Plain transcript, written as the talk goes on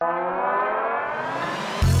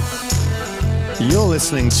You're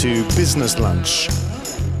listening to Business Lunch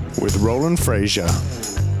with Roland Frasier.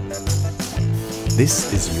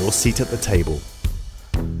 This is your seat at the table.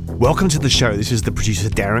 Welcome to the show. This is the producer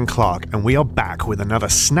Darren Clark, and we are back with another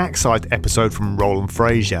snack-sized episode from Roland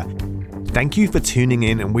Frasier. Thank you for tuning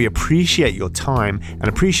in, and we appreciate your time and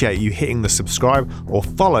appreciate you hitting the subscribe or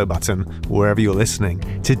follow button wherever you're listening.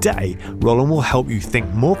 Today, Roland will help you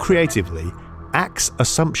think more creatively, axe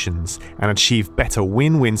assumptions, and achieve better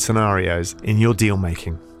win-win scenarios in your deal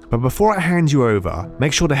making. But before I hand you over,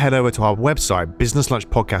 make sure to head over to our website,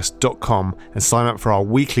 businesslunchpodcast.com, and sign up for our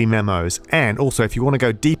weekly memos. And also, if you want to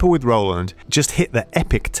go deeper with Roland, just hit the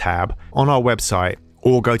Epic tab on our website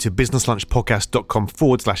or go to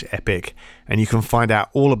businesslunchpodcast.com/epic, and you can find out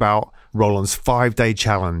all about Roland's 5-day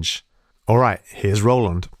challenge. All right, here's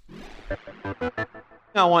Roland.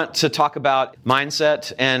 I want to talk about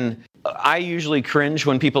mindset, and I usually cringe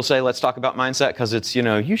when people say, let's talk about mindset, because it's,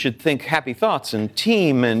 you should think happy thoughts and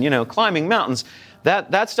team and, climbing mountains.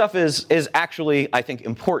 That stuff is actually, I think,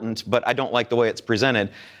 important, but I don't like the way it's presented.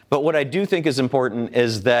 But what I do think is important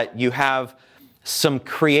is that you have some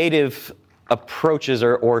creative approaches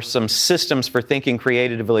or some systems for thinking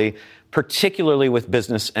creatively, particularly with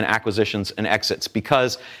business and acquisitions and exits,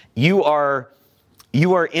 because you are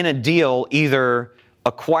in a deal either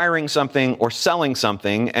acquiring something or selling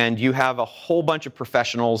something, and you have a whole bunch of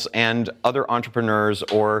professionals and other entrepreneurs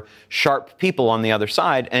or sharp people on the other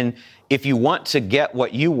side. And if you want to get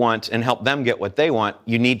what you want and help them get what they want,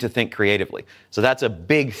 you need to think creatively. So that's a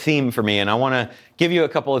big theme for me, and I want to give you a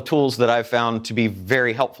couple of tools that I've found to be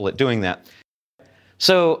very helpful at doing that.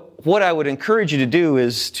 So what I would encourage you to do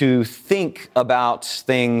is to think about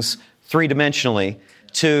things three-dimensionally,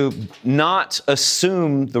 to not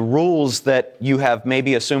assume the rules that you have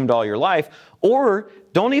maybe assumed all your life, or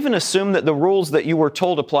don't even assume that the rules that you were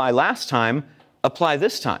told apply last time apply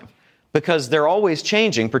this time, because they're always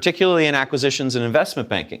changing, particularly in acquisitions and investment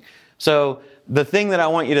banking. So the thing that I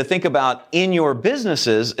want you to think about in your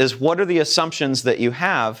businesses is, what are the assumptions that you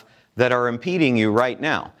have that are impeding you right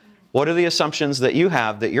now? What are the assumptions that you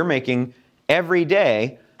have that you're making every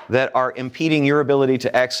day that are impeding your ability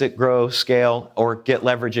to exit, grow, scale, or get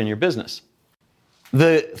leverage in your business?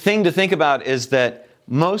 The thing to think about is that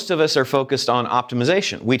most of us are focused on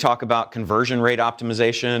optimization. We talk about conversion rate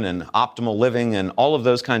optimization and optimal living and all of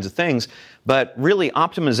those kinds of things, but really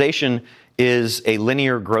optimization is a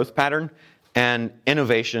linear growth pattern and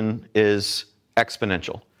innovation is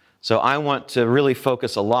exponential. So I want to really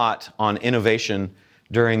focus a lot on innovation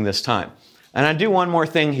during this time. And I do one more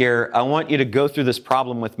thing here. I want you to go through this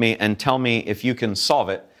problem with me and tell me if you can solve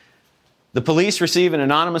it. The police receive an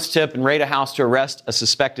anonymous tip and raid a house to arrest a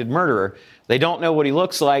suspected murderer. They don't know what he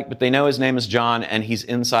looks like, but they know his name is John and he's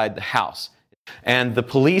inside the house. And the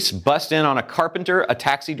police bust in on a carpenter, a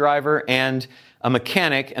taxi driver, and a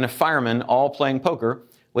mechanic and a fireman all playing poker.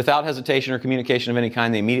 Without hesitation or communication of any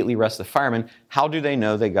kind, they immediately arrest the fireman. How do they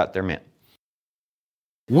know they got their man?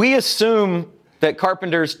 We assume that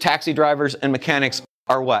carpenters, taxi drivers, and mechanics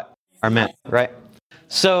are what? Are men, right?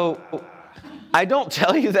 So I don't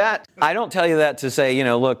tell you that. I don't tell you that to say,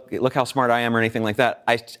 look how smart I am or anything like that.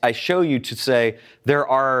 I show you to say there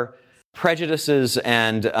are prejudices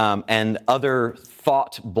and other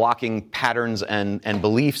thought-blocking patterns and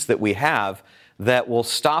beliefs that we have that will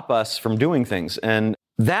stop us from doing things. And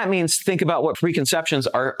that means think about what preconceptions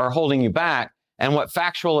are holding you back and what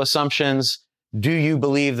factual assumptions do you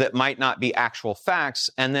believe that might not be actual facts?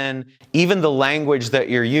 And then even the language that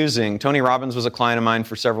you're using. Tony Robbins was a client of mine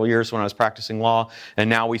for several years when I was practicing law, and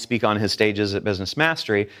now we speak on his stages at Business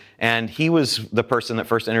Mastery. And he was the person that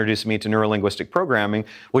first introduced me to neurolinguistic programming,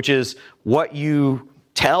 which is what you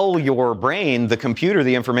tell your brain, the computer,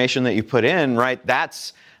 the information that you put in, right?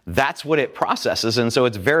 That's what it processes. And so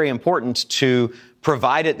it's very important to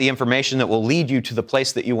provide it the information that will lead you to the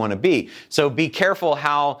place that you want to be. So be careful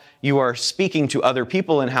how you are speaking to other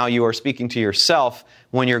people and how you are speaking to yourself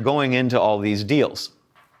when you're going into all these deals.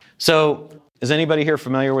 So is anybody here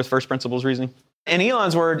familiar with first principles reasoning? In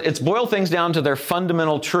Elon's word, it's boil things down to their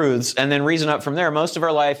fundamental truths and then reason up from there. Most of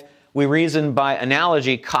our life, we reason by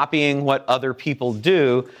analogy, copying what other people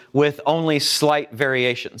do with only slight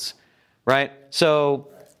variations, right? So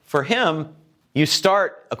for him, you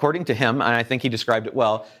start, according to him, and I think he described it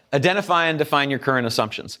well, identify and define your current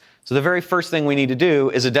assumptions. So the very first thing we need to do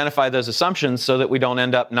is identify those assumptions so that we don't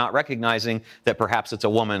end up not recognizing that perhaps it's a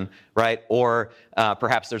woman, right? Or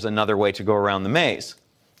perhaps there's another way to go around the maze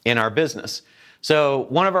in our business. So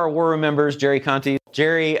one of our war room members, Jerry Conti,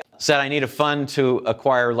 Jerry said, I need a fund to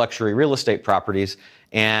acquire luxury real estate properties.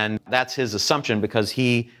 And that's his assumption because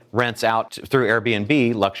he rents out through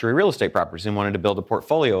Airbnb luxury real estate properties and wanted to build a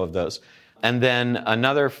portfolio of those. And then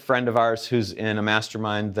another friend of ours who's in a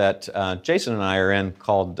mastermind that Jason and I are in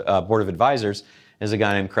called Board of Advisors is a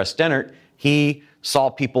guy named Chris Dennert. He saw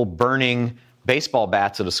people burning baseball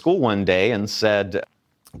bats at a school one day and said,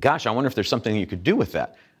 gosh, I wonder if there's something you could do with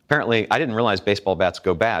that. Apparently, I didn't realize baseball bats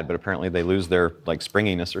go bad, but apparently they lose their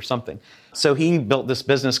springiness or something. So he built this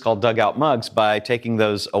business called Dugout Mugs by taking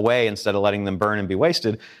those away instead of letting them burn and be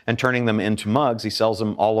wasted and turning them into mugs. He sells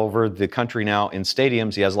them all over the country now in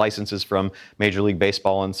stadiums. He has licenses from Major League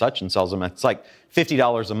Baseball and such and sells them. It's like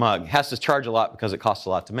 $50 a mug. Has to charge a lot because it costs a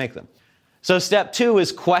lot to make them. So step 2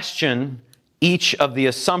 is question each of the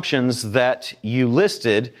assumptions that you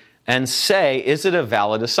listed and say, is it a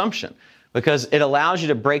valid assumption? Because it allows you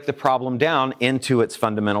to break the problem down into its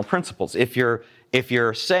fundamental principles. If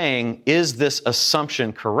you're saying, is this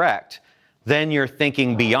assumption correct, then you're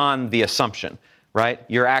thinking beyond the assumption, right?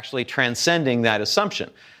 You're actually transcending that assumption.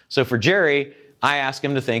 So for Jerry, I ask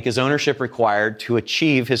him to think, is ownership required to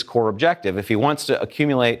achieve his core objective? If he wants to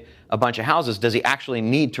accumulate a bunch of houses, does he actually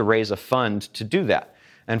need to raise a fund to do that?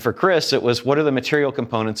 And for Chris, it was, what are the material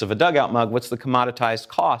components of a dugout mug? What's the commoditized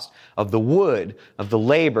cost of the wood, of the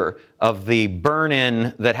labor, of the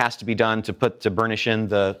burn-in that has to be done to burnish in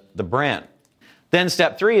the brand? Then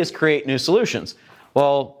step 3 is create new solutions.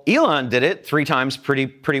 Well, Elon did it 3 times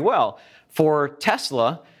pretty well. For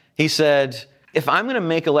Tesla, he said, if I'm going to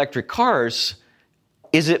make electric cars,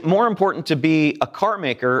 is it more important to be a car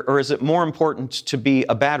maker or is it more important to be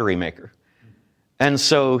a battery maker? And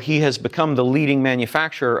so he has become the leading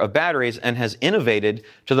manufacturer of batteries and has innovated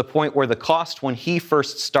to the point where the cost when he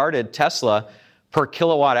first started Tesla per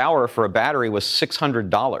kilowatt hour for a battery was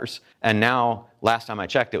 $600. And now, last time I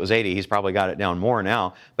checked, it was $80. He's probably got it down more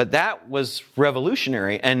now. But that was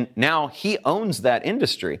revolutionary. And now he owns that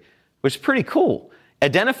industry, which is pretty cool.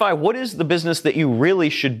 Identify what is the business that you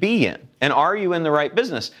really should be in. And are you in the right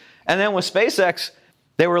business? And then with SpaceX,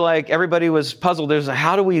 they were like, everybody was puzzled. There's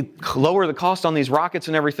how do we lower the cost on these rockets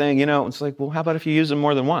and everything? You know, it's like, well, how about if you use them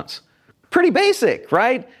more than once? Pretty basic,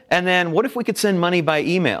 right? And then what if we could send money by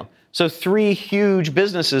email? So 3 huge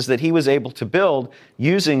businesses that he was able to build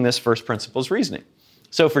using this first principles reasoning.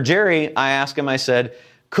 So for Jerry, I asked him, I said,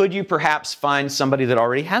 could you perhaps find somebody that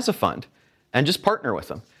already has a fund and just partner with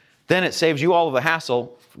them? Then it saves you all of the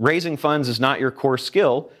hassle. Raising funds is not your core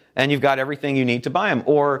skill, and you've got everything you need to buy them.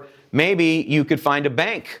 Or maybe you could find a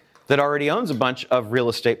bank that already owns a bunch of real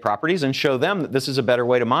estate properties and show them that this is a better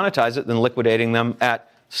way to monetize it than liquidating them at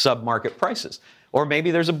sub-market prices. Or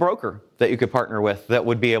maybe there's a broker that you could partner with that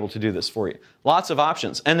would be able to do this for you. Lots of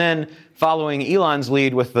options. And then following Elon's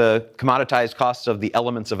lead with the commoditized costs of the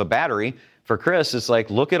elements of a battery, for Chris, it's like,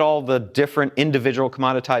 look at all the different individual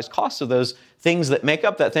commoditized costs of those things that make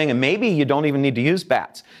up that thing. And maybe you don't even need to use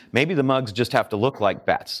bats. Maybe the mugs just have to look like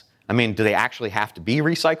bats. I mean, do they actually have to be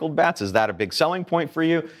recycled bats? Is that a big selling point for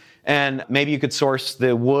you? And maybe you could source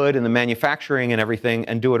the wood and the manufacturing and everything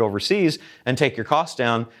and do it overseas and take your costs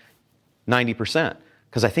down 90%,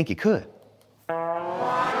 because I think you could.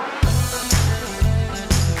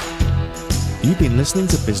 You've been listening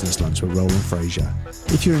to Business Lunch with Roland Frasier.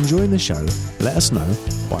 If you're enjoying the show, let us know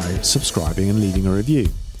by subscribing and leaving a review.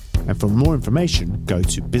 And for more information, go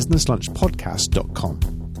to businesslunchpodcast.com.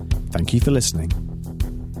 Thank you for listening.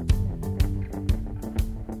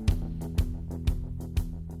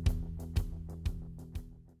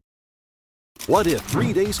 What if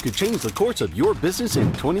 3 days could change the course of your business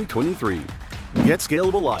in 2023? Get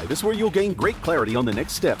Scalable Live is where you'll gain great clarity on the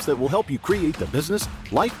next steps that will help you create the business,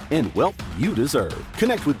 life, and wealth you deserve.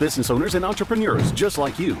 Connect with business owners and entrepreneurs just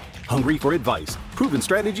like you, hungry for advice, proven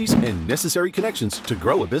strategies, and necessary connections to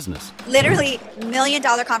grow a business. Literally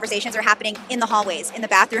million-dollar conversations are happening in the hallways, in the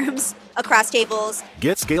bathrooms, across tables.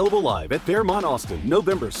 Get Scalable Live at Fairmont Austin,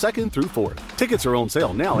 November 2nd through 4th. Tickets are on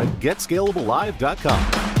sale now at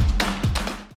GetScalableLive.com.